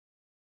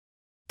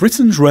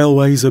Britain's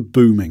railways are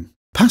booming.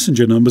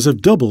 Passenger numbers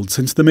have doubled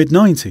since the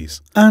mid-90s,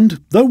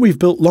 and though we've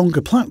built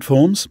longer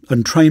platforms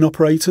and train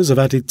operators have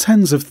added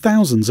tens of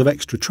thousands of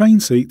extra train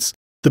seats,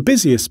 the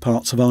busiest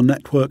parts of our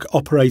network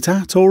operate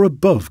at or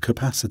above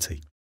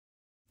capacity.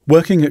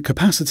 Working at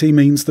capacity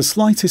means the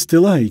slightest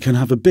delay can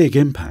have a big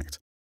impact.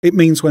 It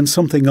means when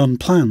something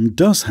unplanned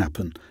does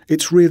happen,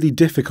 it's really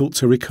difficult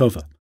to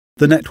recover.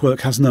 The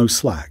network has no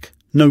slack,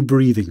 no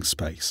breathing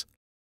space.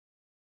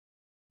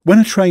 When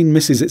a train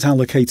misses its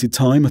allocated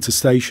time at a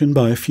station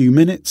by a few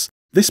minutes,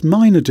 this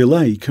minor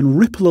delay can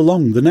ripple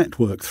along the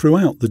network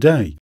throughout the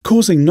day,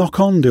 causing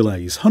knock-on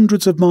delays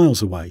hundreds of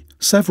miles away,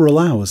 several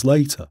hours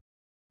later.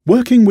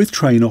 Working with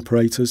train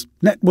operators,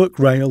 Network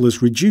Rail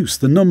has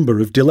reduced the number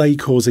of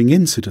delay-causing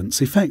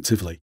incidents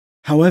effectively.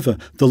 However,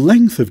 the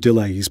length of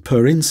delays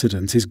per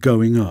incident is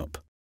going up.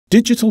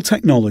 Digital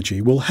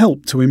technology will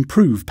help to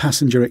improve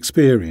passenger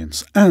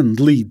experience and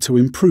lead to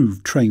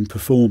improved train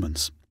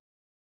performance.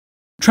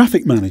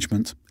 Traffic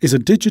management is a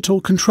digital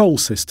control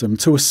system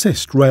to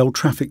assist rail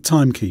traffic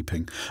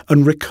timekeeping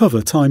and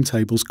recover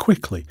timetables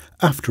quickly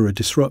after a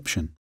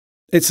disruption.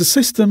 It's a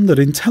system that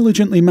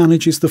intelligently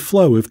manages the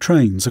flow of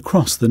trains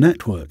across the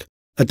network.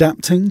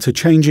 Adapting to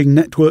changing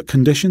network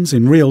conditions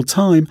in real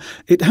time,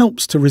 it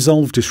helps to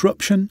resolve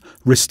disruption,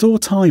 restore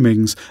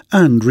timings,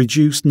 and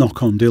reduce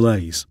knock-on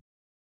delays.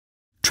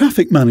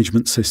 Traffic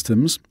management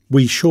systems,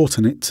 we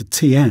shorten it to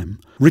TM,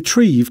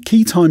 retrieve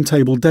key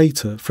timetable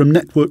data from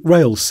Network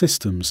Rail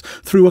systems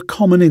through a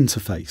common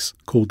interface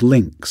called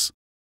links.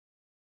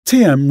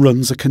 TM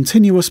runs a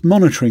continuous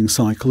monitoring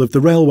cycle of the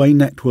railway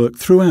network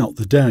throughout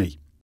the day.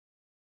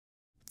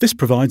 This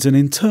provides an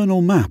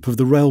internal map of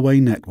the railway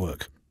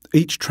network,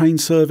 each train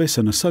service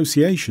and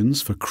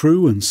associations for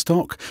crew and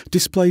stock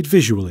displayed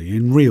visually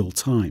in real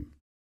time.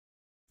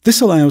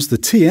 This allows the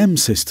TM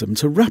system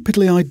to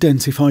rapidly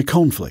identify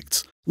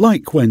conflicts,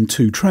 like when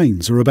two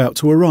trains are about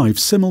to arrive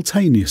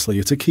simultaneously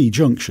at a key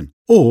junction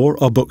or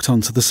are booked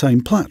onto the same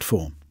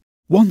platform.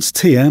 Once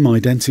TM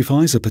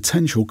identifies a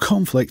potential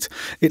conflict,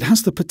 it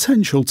has the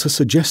potential to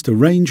suggest a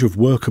range of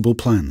workable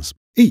plans,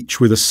 each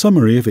with a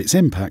summary of its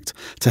impact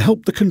to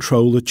help the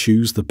controller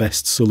choose the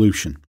best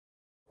solution.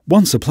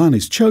 Once a plan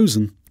is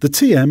chosen, the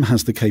TM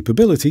has the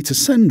capability to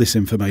send this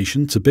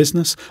information to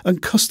business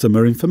and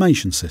customer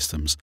information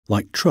systems,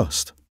 like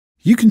Trust.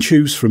 You can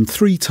choose from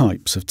 3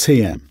 types of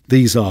TM.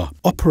 These are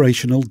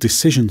Operational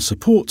Decision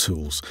Support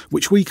Tools,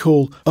 which we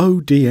call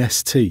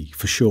ODST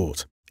for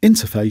short,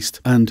 interfaced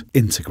and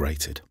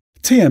integrated.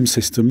 TM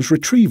systems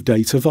retrieve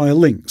data via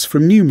links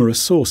from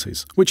numerous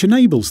sources, which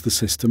enables the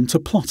system to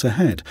plot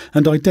ahead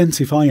and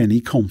identify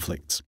any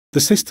conflicts. The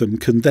system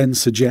can then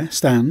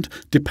suggest and,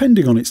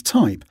 depending on its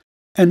type,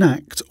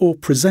 enact or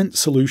present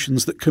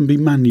solutions that can be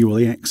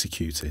manually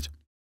executed.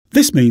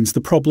 This means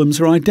the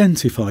problems are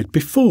identified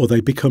before they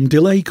become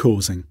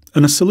delay-causing,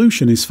 and a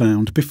solution is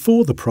found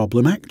before the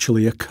problem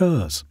actually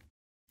occurs.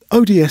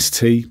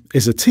 ODST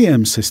is a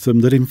TM system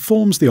that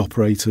informs the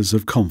operators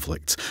of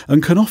conflicts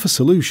and can offer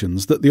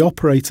solutions that the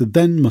operator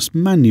then must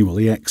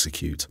manually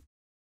execute.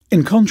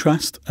 In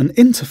contrast, an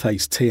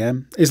interface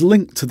TM is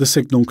linked to the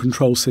signal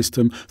control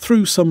system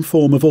through some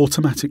form of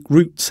automatic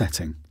route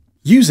setting.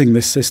 Using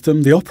this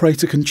system, the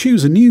operator can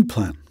choose a new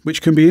plan,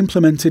 which can be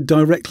implemented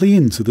directly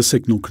into the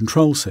signal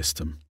control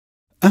system.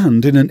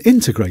 And in an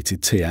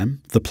integrated TM,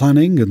 the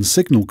planning and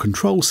signal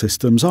control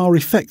systems are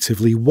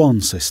effectively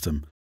one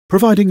system,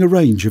 providing a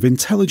range of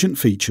intelligent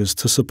features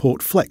to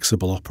support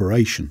flexible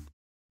operation.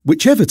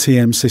 Whichever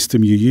TM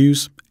system you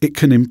use, it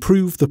can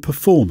improve the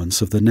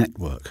performance of the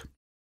network.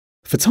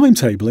 For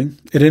timetabling,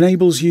 it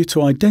enables you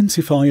to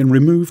identify and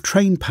remove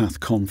train path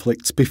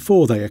conflicts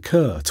before they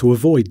occur to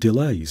avoid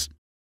delays.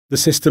 The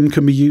system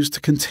can be used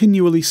to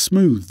continually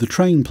smooth the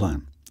train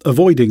plan,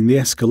 avoiding the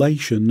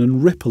escalation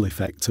and ripple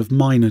effect of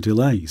minor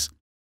delays.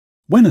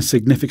 When a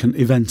significant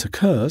event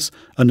occurs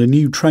and a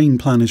new train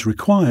plan is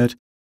required,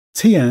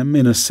 TM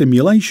in a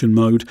simulation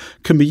mode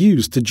can be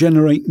used to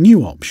generate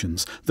new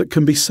options that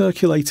can be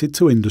circulated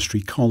to industry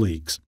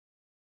colleagues.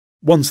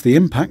 Once the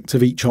impact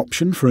of each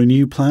option for a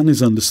new plan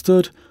is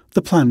understood,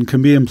 the plan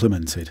can be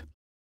implemented.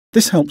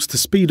 This helps to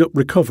speed up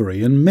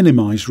recovery and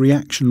minimise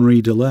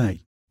reactionary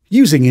delay.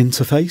 Using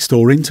interfaced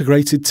or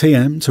integrated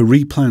TM to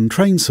replan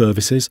train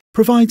services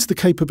provides the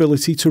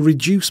capability to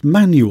reduce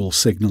manual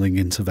signalling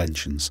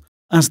interventions,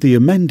 as the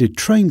amended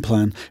train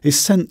plan is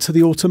sent to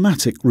the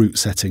automatic route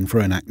setting for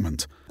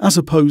enactment, as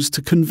opposed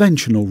to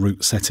conventional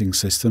route setting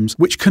systems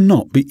which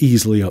cannot be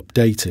easily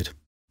updated.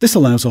 This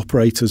allows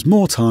operators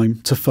more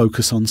time to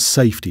focus on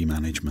safety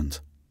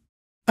management.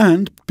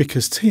 And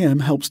because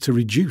TM helps to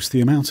reduce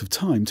the amount of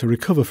time to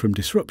recover from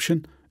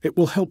disruption, it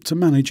will help to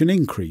manage an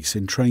increase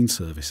in train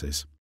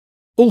services.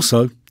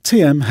 Also,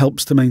 TM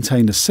helps to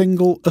maintain a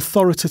single,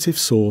 authoritative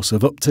source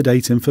of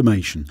up-to-date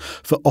information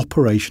for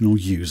operational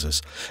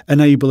users,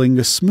 enabling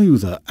a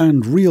smoother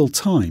and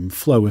real-time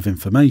flow of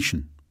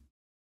information.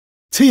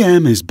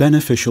 TM is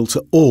beneficial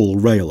to all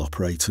rail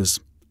operators,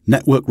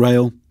 Network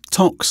Rail,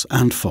 TOCs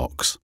and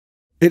FOCs.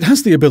 It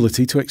has the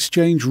ability to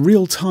exchange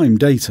real-time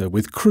data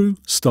with crew,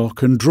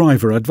 stock and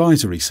driver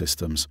advisory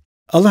systems,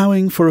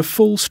 allowing for a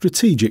full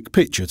strategic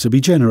picture to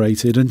be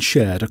generated and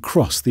shared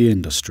across the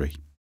industry.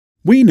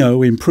 We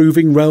know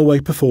improving railway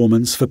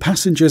performance for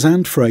passengers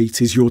and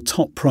freight is your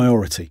top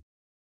priority,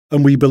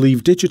 and we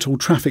believe digital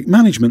traffic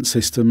management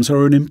systems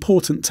are an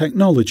important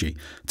technology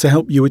to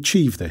help you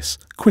achieve this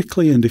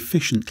quickly and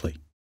efficiently.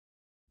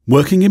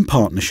 Working in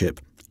partnership,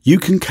 you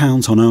can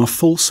count on our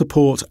full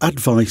support,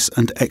 advice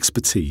and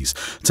expertise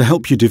to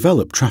help you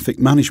develop traffic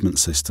management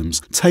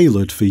systems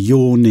tailored for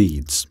your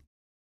needs.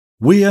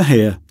 We are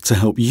here to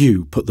help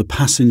you put the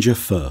passenger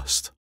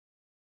first.